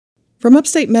From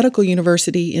Upstate Medical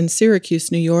University in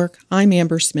Syracuse, New York, I'm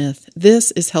Amber Smith.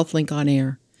 This is HealthLink on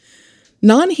Air.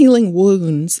 Non-healing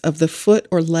wounds of the foot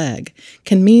or leg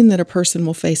can mean that a person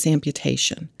will face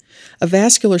amputation. A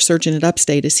vascular surgeon at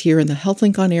Upstate is here in the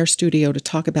HealthLink on Air studio to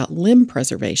talk about limb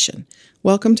preservation.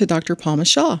 Welcome to Dr. Palma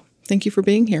Shah. Thank you for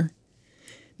being here.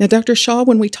 Now, Dr. Shah,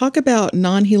 when we talk about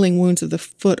non-healing wounds of the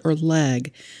foot or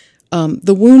leg,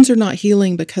 the wounds are not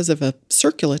healing because of a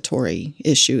circulatory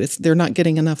issue. They're not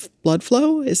getting enough blood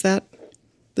flow. Is that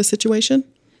the situation?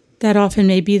 That often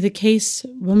may be the case.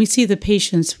 When we see the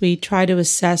patients, we try to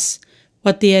assess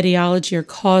what the etiology or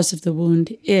cause of the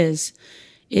wound is.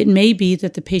 It may be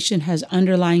that the patient has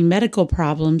underlying medical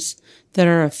problems that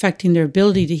are affecting their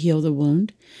ability to heal the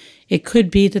wound. It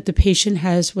could be that the patient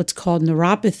has what's called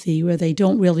neuropathy, where they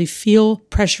don't really feel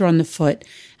pressure on the foot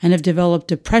and have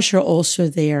developed a pressure ulcer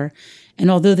there.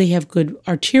 And although they have good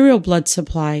arterial blood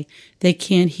supply, they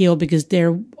can't heal because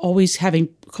they're always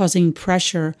causing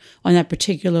pressure on that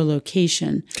particular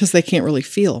location. Because they can't really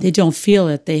feel. They don't feel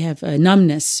it. They have a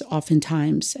numbness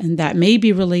oftentimes. And that may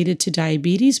be related to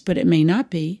diabetes, but it may not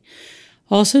be.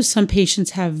 Also, some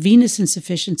patients have venous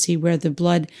insufficiency where the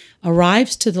blood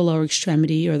arrives to the lower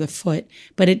extremity or the foot,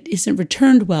 but it isn't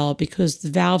returned well because the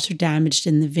valves are damaged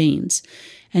in the veins.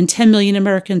 And 10 million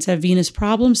Americans have venous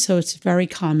problems, so it's very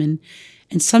common.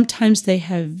 And sometimes they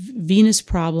have venous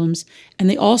problems, and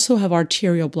they also have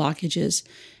arterial blockages.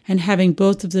 And having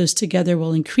both of those together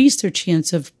will increase their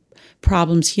chance of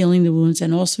problems healing the wounds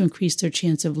and also increase their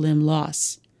chance of limb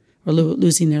loss or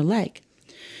losing their leg.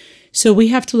 So we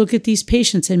have to look at these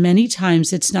patients, and many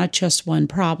times it's not just one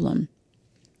problem.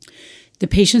 The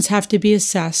patients have to be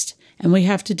assessed, and we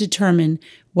have to determine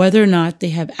whether or not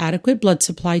they have adequate blood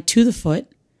supply to the foot.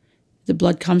 The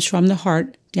blood comes from the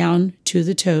heart down to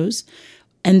the toes.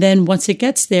 And then once it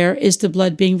gets there, is the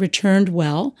blood being returned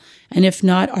well? And if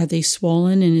not, are they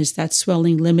swollen? And is that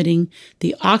swelling limiting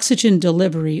the oxygen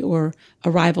delivery or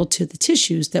arrival to the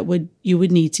tissues that you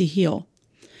would need to heal?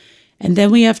 And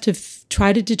then we have to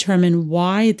try to determine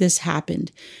why this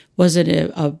happened. Was it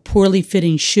a poorly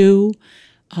fitting shoe?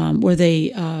 Did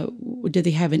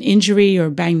they have an injury or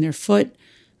bang their foot?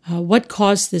 What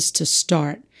caused this to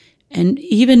start? And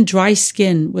even dry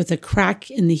skin with a crack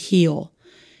in the heel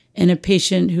in a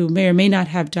patient who may or may not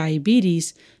have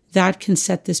diabetes, that can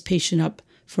set this patient up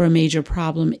for a major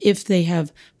problem if they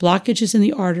have blockages in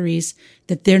the arteries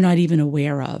that they're not even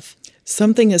aware of.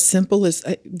 Something as simple as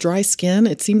dry skin,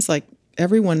 it seems like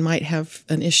everyone might have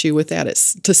an issue with that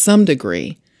to some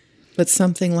degree, but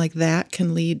something like that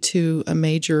can lead to a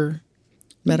major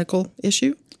medical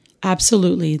issue?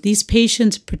 Absolutely. These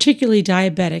patients, particularly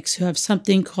diabetics who have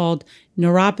something called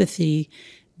neuropathy,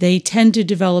 they tend to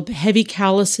develop heavy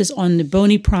calluses on the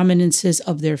bony prominences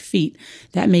of their feet.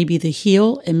 That may be the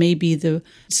heel, it may be the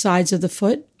sides of the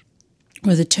foot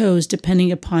or the toes,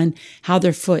 depending upon how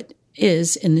their foot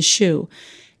is in the shoe.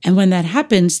 And when that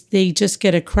happens, they just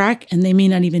get a crack and they may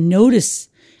not even notice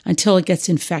until it gets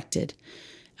infected.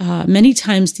 Many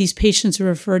times these patients are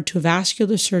referred to a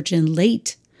vascular surgeon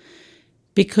late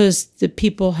because the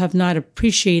people have not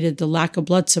appreciated the lack of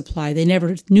blood supply. They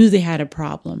never knew they had a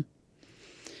problem.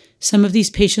 Some of these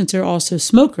patients are also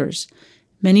smokers.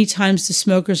 Many times the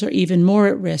smokers are even more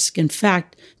at risk. In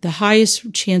fact, the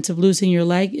highest chance of losing your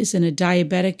leg is in a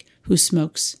diabetic who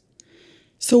smokes.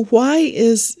 So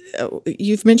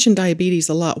you've mentioned diabetes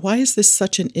a lot. Why is this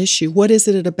such an issue? What is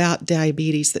it about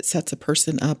diabetes that sets a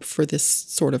person up for this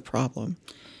sort of problem?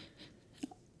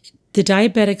 The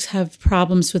diabetics have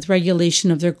problems with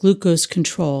regulation of their glucose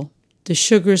control. The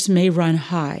sugars may run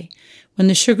high. When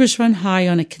the sugars run high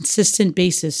on a consistent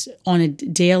basis, on a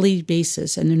daily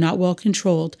basis, and they're not well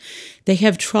controlled, they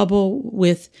have trouble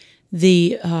with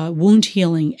the wound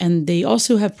healing, and they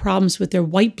also have problems with their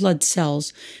white blood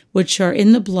cells, which are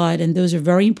in the blood, and those are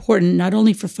very important not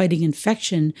only for fighting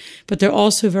infection, but they're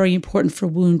also very important for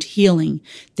wound healing.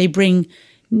 They bring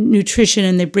nutrition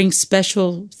and they bring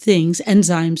special things,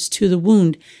 enzymes, to the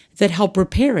wound that help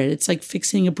repair it. It's like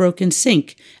fixing a broken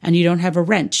sink and you don't have a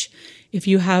wrench. If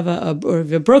you have a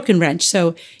broken wrench,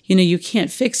 so you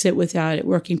can't fix it without it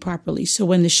working properly. So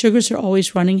when the sugars are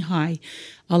always running high,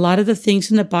 a lot of the things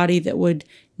in the body that would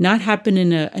not happen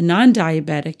in a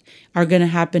non-diabetic are going to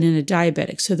happen in a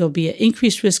diabetic. So there'll be an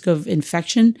increased risk of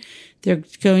infection. They're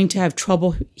going to have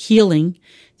trouble healing.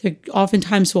 They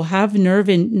oftentimes will have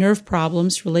nerve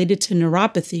problems related to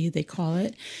neuropathy, they call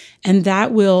it, and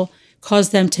that will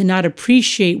cause them to not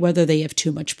appreciate whether they have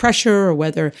too much pressure or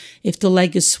whether if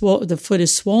the foot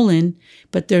is swollen,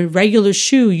 but their regular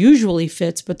shoe usually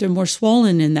fits, but they're more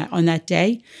swollen on that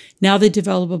day. Now they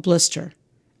develop a blister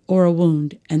or a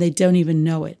wound and they don't even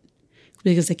know it.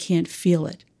 because they can't feel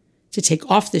it, to take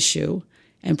off the shoe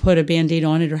and put a Band-Aid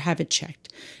on it or have it checked.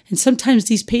 And sometimes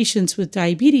these patients with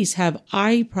diabetes have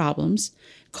eye problems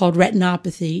called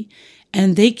retinopathy,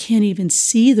 and they can't even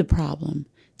see the problem.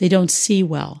 They don't see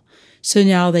well. So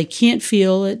now they can't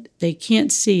feel it, they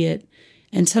can't see it,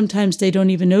 and sometimes they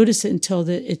don't even notice it until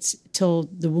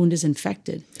the wound is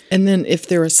infected. And then if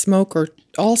they're a smoker,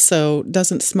 also,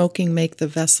 doesn't smoking make the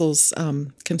vessels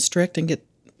constrict and get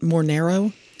more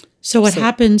narrow? So what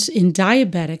happens in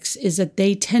diabetics is that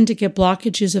they tend to get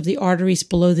blockages of the arteries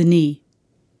below the knee.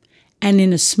 And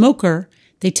in a smoker,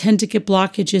 they tend to get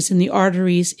blockages in the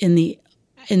arteries in the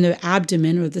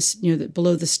abdomen or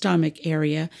below the stomach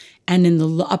area and in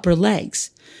the upper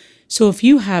legs. So if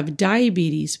you have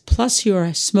diabetes plus you're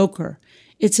a smoker,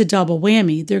 it's a double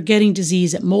whammy. They're getting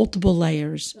disease at multiple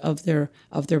layers of their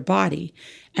body.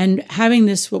 And having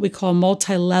this, what we call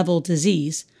multi-level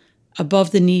disease,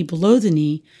 above the knee, below the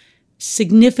knee,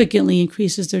 significantly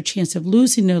increases their chance of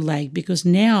losing their leg, because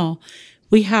now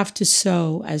we have to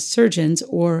sew as surgeons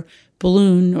or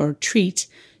balloon or treat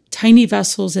tiny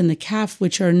vessels in the calf,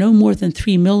 which are no more than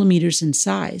 3 millimeters in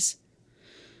size.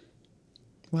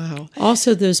 Wow.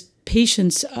 Also, those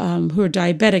patients who are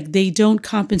diabetic, they don't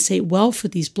compensate well for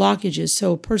these blockages.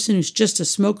 So a person who's just a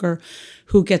smoker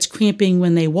who gets cramping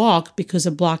when they walk because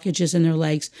of blockages in their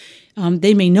legs,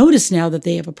 they may notice now that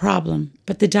they have a problem.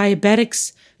 But the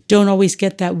diabetics don't always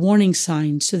get that warning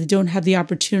sign, so they don't have the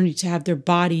opportunity to have their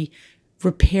body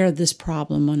repair this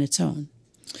problem on its own.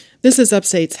 This is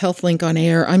Upstate's HealthLink on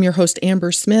Air. I'm your host,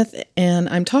 Amber Smith, and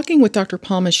I'm talking with Dr.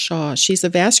 Palma Shaw. She's a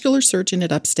vascular surgeon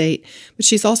at Upstate, but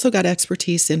she's also got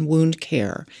expertise in wound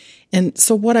care. And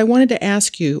so what I wanted to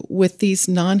ask you, with these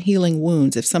non-healing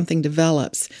wounds, if something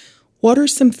develops, what are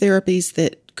some therapies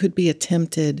that could be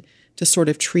attempted to sort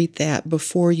of treat that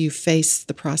before you face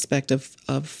the prospect of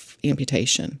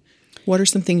amputation? What are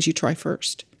some things you try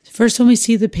first? First, when we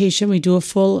see the patient, we do a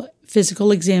full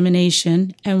physical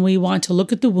examination, and we want to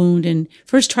look at the wound and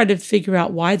first try to figure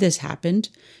out why this happened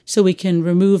so we can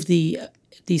remove the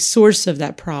source of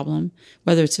that problem,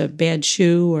 whether it's a bad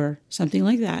shoe or something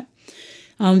like that.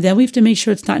 Then we have to make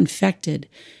sure it's not infected.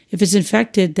 If it's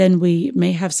infected, then we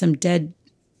may have some dead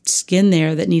skin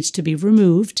there that needs to be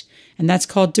removed, and that's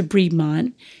called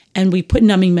debridement. And we put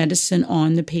numbing medicine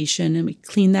on the patient and we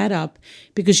clean that up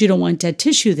because you don't want dead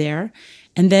tissue there.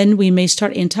 And then we may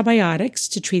start antibiotics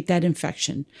to treat that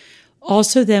infection.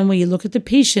 Also, then we look at the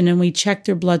patient and we check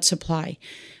their blood supply.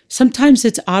 Sometimes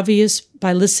it's obvious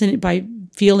by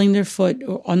feeling their foot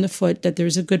or on the foot that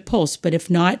there's a good pulse. But if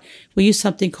not, we use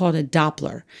something called a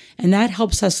Doppler, and that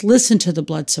helps us listen to the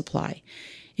blood supply.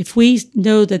 If we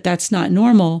know that that's not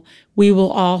normal, we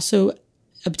will also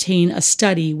obtain a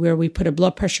study where we put a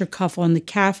blood pressure cuff on the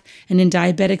calf, and in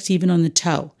diabetics, even on the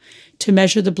toe, to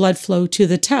measure the blood flow to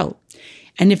the toe.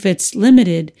 And if it's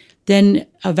limited, then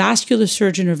a vascular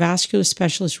surgeon or vascular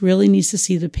specialist really needs to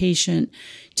see the patient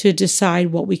to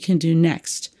decide what we can do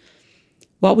next.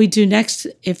 What we do next,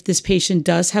 if this patient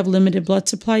does have limited blood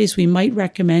supply, is we might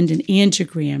recommend an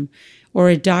angiogram or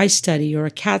a dye study or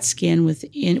a CAT scan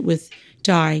with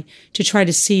dye to try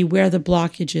to see where the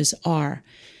blockages are.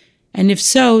 And if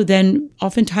so, then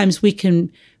oftentimes we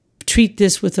can treat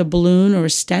this with a balloon or a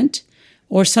stent,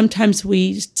 or sometimes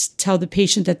we tell the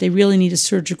patient that they really need a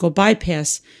surgical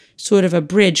bypass, sort of a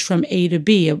bridge from A to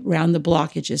B around the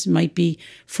blockages. It might be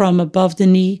from above the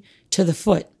knee to the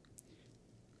foot.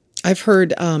 I've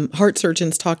heard heart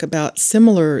surgeons talk about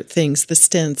similar things, the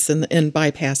stents and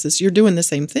bypasses. You're doing the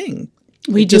same thing.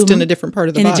 We just do in a different part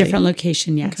of the body. In a different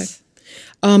location, yes.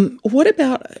 Okay. What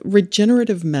about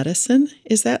regenerative medicine?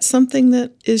 Is that something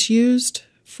that is used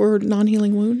for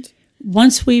non-healing wounds?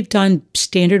 Once we've done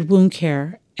standard wound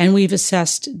care and we've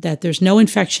assessed that there's no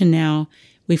infection now,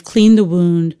 we've cleaned the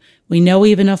wound, we know we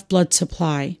have enough blood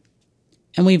supply,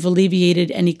 and we've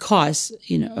alleviated any cause,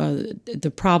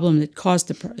 the problem that caused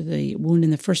the wound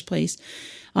in the first place,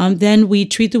 then we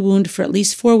treat the wound for at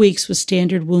least 4 weeks with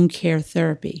standard wound care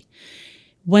therapy.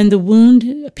 When the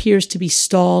wound appears to be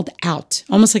stalled out,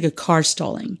 almost like a car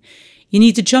stalling, you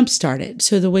need to jumpstart it.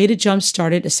 So the way to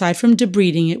jumpstart it, aside from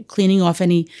debriding it, cleaning off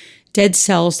any dead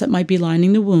cells that might be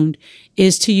lining the wound,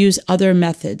 is to use other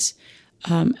methods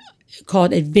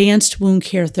called advanced wound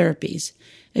care therapies.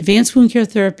 Advanced wound care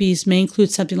therapies may include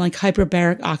something like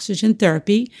hyperbaric oxygen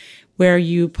therapy, where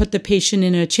you put the patient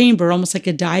in a chamber, almost like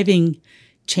a diving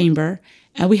chamber.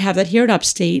 And we have that here at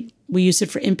Upstate. We use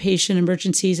it for inpatient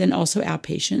emergencies and also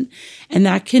outpatient. And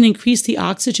that can increase the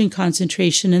oxygen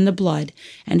concentration in the blood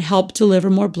and help deliver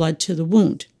more blood to the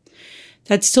wound.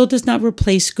 That still does not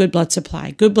replace good blood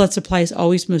supply. Good blood supply is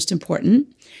always most important,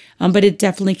 but it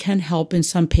definitely can help in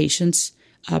some patients,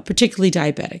 particularly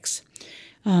diabetics.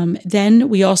 Then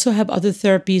we also have other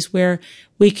therapies where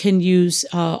we can use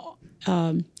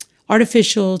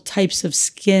artificial types of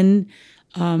skin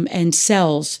and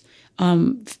cells,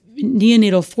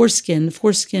 neonatal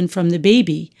foreskin from the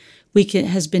baby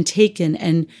has been taken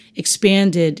and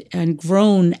expanded and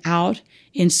grown out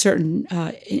in certain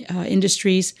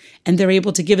industries, and they're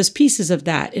able to give us pieces of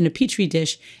that in a petri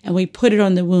dish, and we put it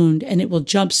on the wound, and it will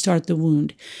jumpstart the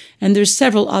wound. And there's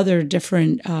several other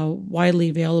different widely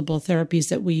available therapies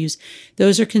that we use.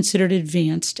 Those are considered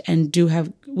advanced and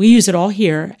we use it all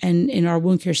here and in our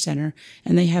wound care center,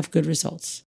 and they have good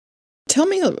results. Tell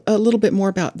me a little bit more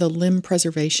about the limb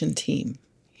preservation team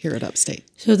here at Upstate.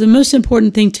 So the most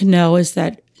important thing to know is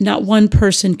that not one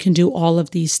person can do all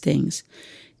of these things.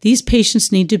 These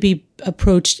patients need to be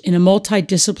approached in a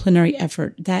multidisciplinary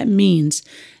effort. That means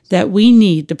that we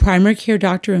need the primary care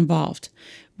doctor involved.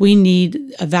 We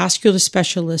need a vascular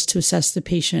specialist to assess the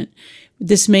patient.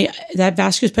 That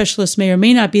vascular specialist may or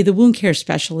may not be the wound care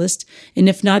specialist, and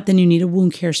if not, then you need a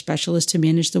wound care specialist to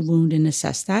manage the wound and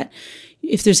assess that.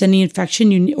 If there's any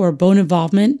infection or bone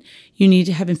involvement, you need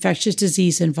to have infectious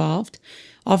disease involved.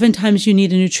 Oftentimes, you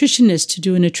need a nutritionist to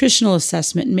do a nutritional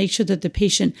assessment and make sure that the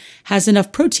patient has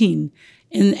enough protein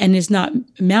and is not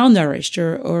malnourished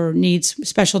or needs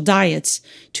special diets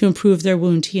to improve their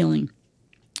wound healing.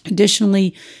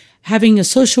 Additionally, having a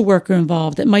social worker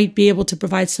involved that might be able to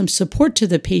provide some support to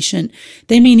the patient.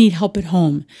 They may need help at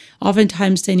home.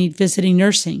 Oftentimes, they need visiting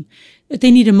nursing. They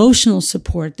need emotional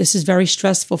support. This is very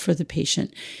stressful for the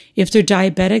patient. If they're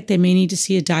diabetic, they may need to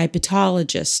see a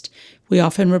diabetologist. We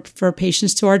often refer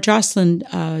patients to our Joslin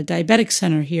Diabetic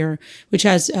Center here, which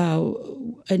has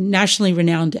a nationally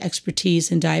renowned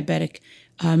expertise in diabetic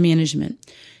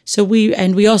management. So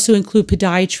we also include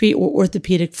podiatry or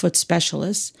orthopedic foot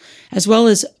specialists, as well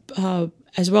as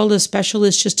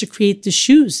specialists just to create the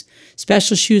shoes,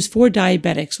 special shoes for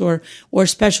diabetics or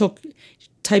special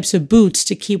types of boots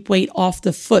to keep weight off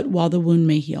the foot while the wound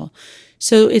may heal.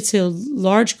 So it's a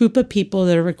large group of people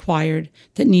that are required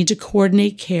that need to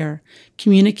coordinate care,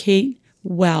 communicate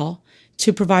well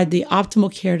to provide the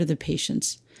optimal care to the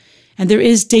patients. And there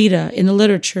is data in the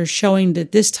literature showing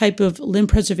that this type of limb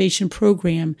preservation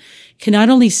program can not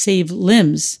only save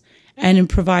limbs and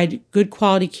provide good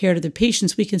quality care to the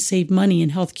patients, we can save money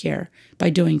in healthcare by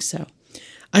doing so.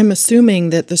 I'm assuming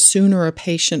that the sooner a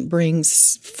patient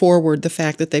brings forward the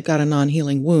fact that they've got a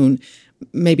non-healing wound,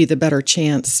 maybe the better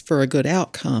chance for a good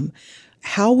outcome.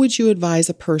 How would you advise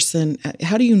a person?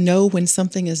 How do you know when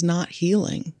something is not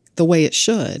healing the way it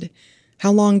should?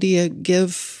 How long do you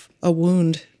give a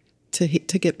wound to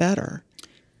get better?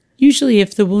 Usually,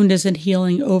 if the wound isn't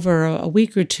healing over a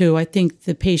week or two, I think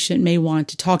the patient may want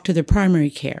to talk to their primary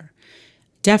care.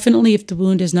 Definitely, if the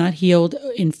wound is not healed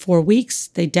in 4 weeks,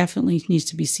 they definitely need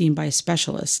to be seen by a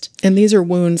specialist. And these are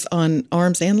wounds on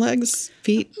arms and legs,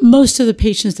 feet? Most of the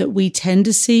patients that we tend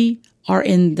to see are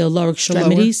in the lower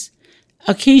extremities.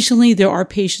 Occasionally, there are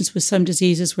patients with some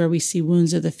diseases where we see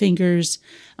wounds of the fingers,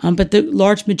 but the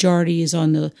large majority is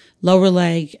on the lower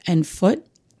leg and foot.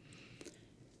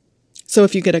 So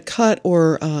if you get a cut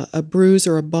or a bruise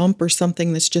or a bump or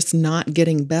something that's just not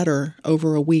getting better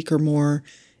over a week or more,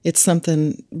 it's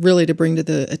something really to bring to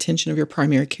the attention of your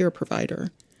primary care provider.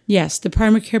 Yes, the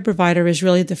primary care provider is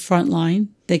really the front line.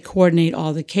 They coordinate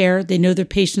all the care. They know their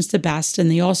patients the best, and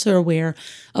they also are aware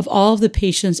of all of the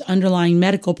patient's underlying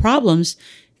medical problems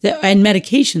and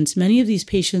medications. Many of these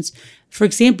patients, for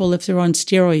example, if they're on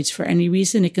steroids for any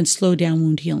reason, it can slow down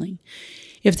wound healing.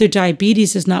 If their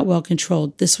diabetes is not well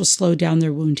controlled, this will slow down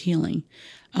their wound healing.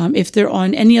 If they're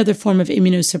on any other form of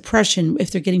immunosuppression, if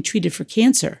they're getting treated for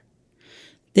cancer,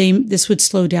 this would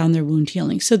slow down their wound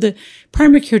healing. So the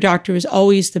primary care doctor is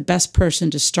always the best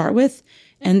person to start with,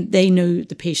 and they know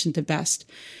the patient the best.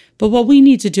 But what we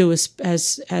need to do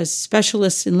as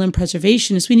specialists in limb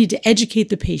preservation is we need to educate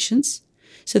the patients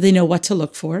so they know what to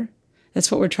look for. That's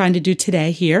what we're trying to do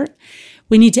today here.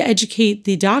 We need to educate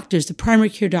the doctors, the primary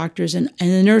care doctors and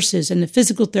the nurses and the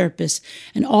physical therapists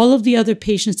and all of the other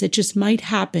patients that just might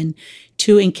happen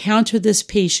to encounter this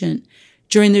patient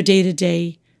during their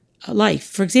day-to-day life.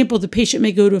 For example, the patient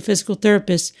may go to a physical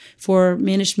therapist for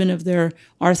management of their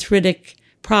arthritic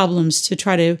problems to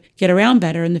try to get around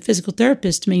better, and the physical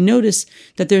therapist may notice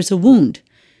that there's a wound.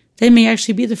 They may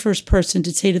actually be the first person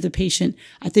to say to the patient,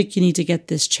 I think you need to get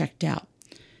this checked out.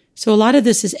 So a lot of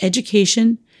this is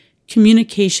education,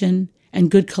 communication,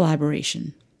 and good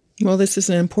collaboration. Well, this is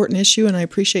an important issue, and I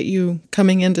appreciate you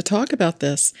coming in to talk about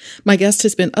this. My guest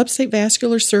has been Upstate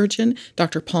vascular surgeon,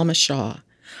 Dr. Palma Shaw.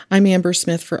 I'm Amber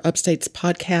Smith for Upstate's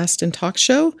podcast and talk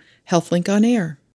show, HealthLink on Air.